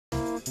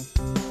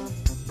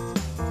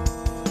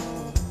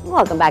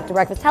Welcome back to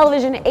Breakfast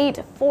Television.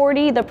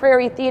 8:40, the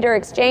Prairie Theater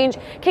Exchange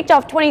kicked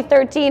off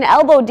 2013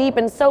 elbow deep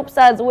in soap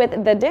suds with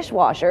The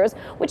Dishwashers,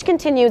 which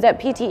continues at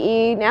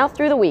PTE now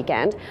through the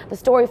weekend. The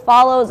story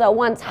follows a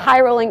once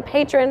high-rolling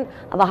patron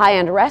of a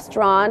high-end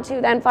restaurant who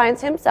then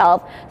finds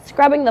himself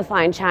scrubbing the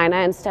fine china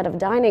instead of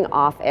dining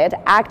off it.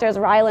 Actors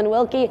Rylan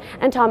Wilkie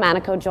and Tom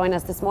Anico join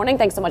us this morning.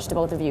 Thanks so much to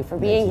both of you for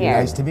being here.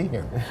 Nice to be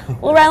here.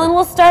 Well, Rylan,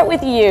 we'll start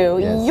with you.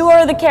 Yes.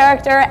 You're the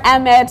character,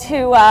 Emmett,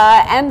 who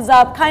ends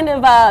up kind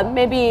of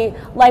maybe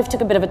life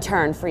took a bit of a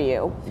turn for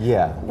you.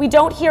 Yeah. We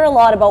don't hear a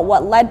lot about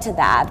what led to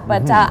that,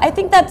 but I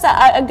think that's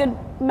a good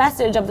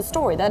message of the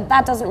story,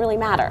 that doesn't really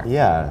matter.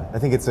 Yeah, I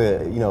think it's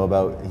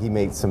about he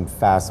made some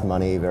fast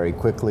money very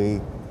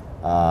quickly,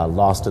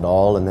 lost it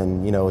all, and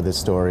then the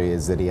story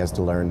is that he has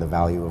to learn the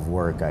value of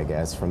work, I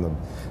guess,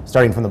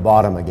 starting from the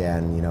bottom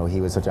again. He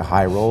was such a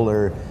high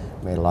roller,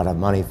 made a lot of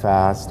money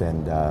fast,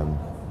 and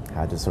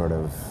had to sort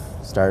of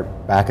start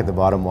back at the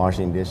bottom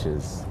washing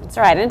dishes. That's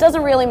right, and it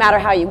doesn't really matter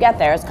how you get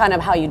there, it's kind of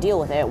how you deal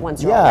with it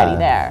once you're already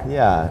there.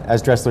 Yeah,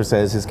 as Dressler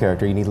says, his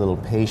character, you need a little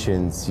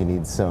patience, you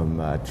need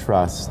some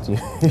trust.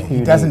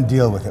 He doesn't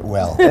deal with it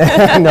well.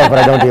 No, but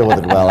I don't deal with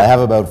it well. I have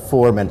about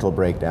 4 mental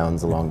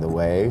breakdowns along the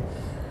way.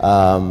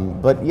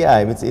 But yeah,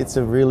 it's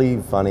a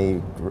really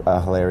funny,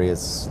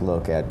 hilarious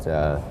look at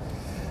a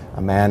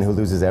man who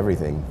loses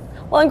everything.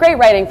 Well, and great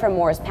writing from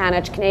Morris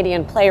Panich,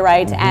 Canadian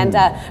playwright, and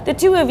the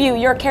two of you,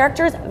 your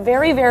characters,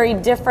 very, very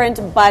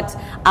different, but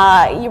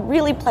you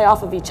really play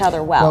off of each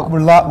other well.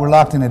 Well, we're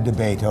locked in a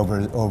debate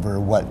over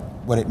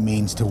what it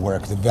means to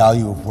work, the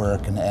value of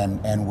work,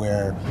 and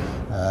where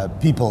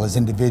people as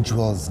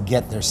individuals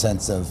get their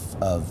sense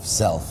of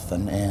self.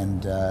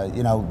 And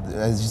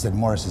as you said,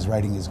 Morris's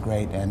writing is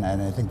great, and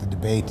I think the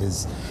debate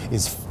is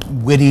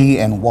witty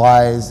and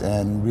wise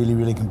and really,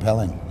 really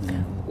compelling.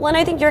 Well, and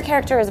I think your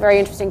character is very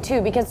interesting too,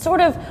 because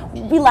sort of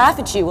we laugh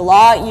at you a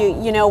lot.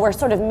 We're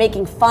sort of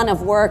making fun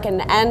of work and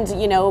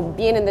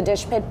being in the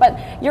dish pit, but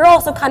you're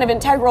also kind of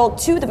integral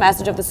to the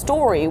message of the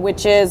story,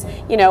 which is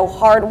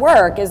hard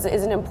work is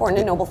an important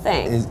and noble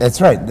thing.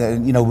 That's right.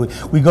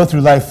 We go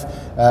through life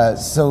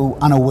so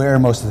unaware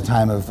most of the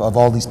time of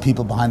all these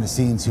people behind the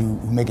scenes who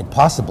make it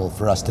possible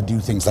for us to do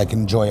things like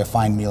enjoy a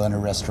fine meal in a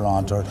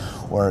restaurant, or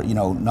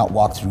not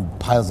walk through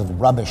piles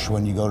of rubbish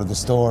when you go to the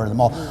store or the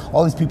mall.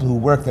 All these people who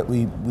work that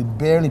we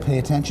barely pay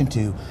attention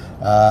to,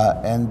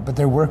 but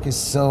their work is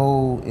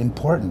so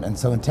important and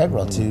so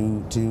integral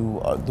to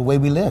the way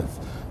we live.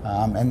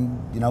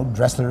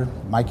 Dressler,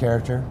 my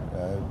character,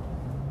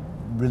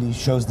 really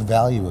shows the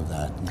value of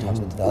that.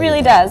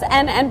 Really does,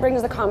 and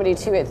brings the comedy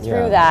to it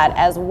through that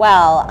as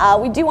well.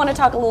 We do want to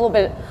talk a little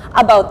bit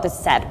about the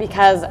set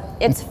because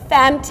it's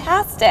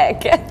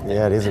fantastic.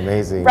 Yeah, it is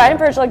amazing. Brian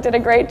Perchlik did a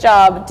great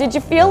job. Did you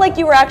feel like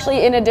you were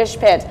actually in a dish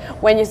pit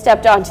when you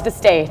stepped onto the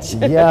stage?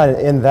 Yeah,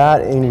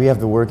 and we have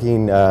the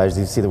working, as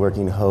you see, the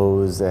working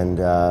hose and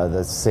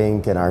the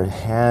sink, and our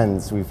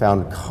hands we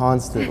found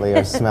constantly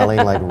are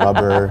smelling like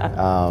rubber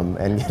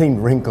and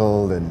getting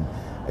wrinkled, and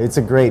it's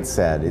a great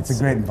set. It's a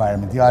great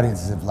environment. The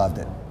audiences have loved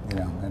it,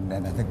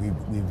 and I think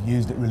we've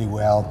used it really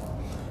well.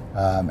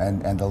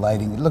 And the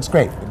lighting, it looks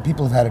great.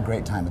 People have had a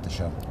great time at the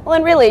show. Well,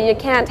 and really, you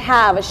can't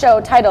have a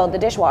show titled The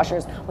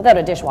Dishwashers without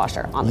a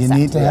dishwasher on the set.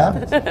 You need to have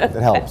it. It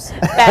helps.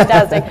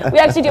 Fantastic. We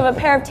actually do have a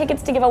pair of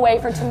tickets to give away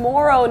for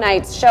tomorrow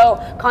night's show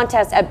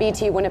contest at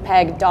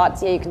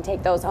btwinnipeg.ca. You can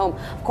take those home.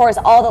 Of course,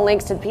 all the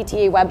links to the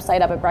PTE website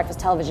up at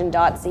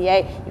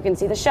breakfasttelevision.ca. You can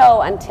see the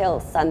show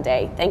until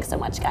Sunday. Thanks so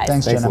much, guys.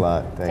 Thanks, Jenna. A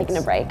lot. Thanks. Taking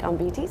a break on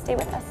BT. Stay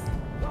with us.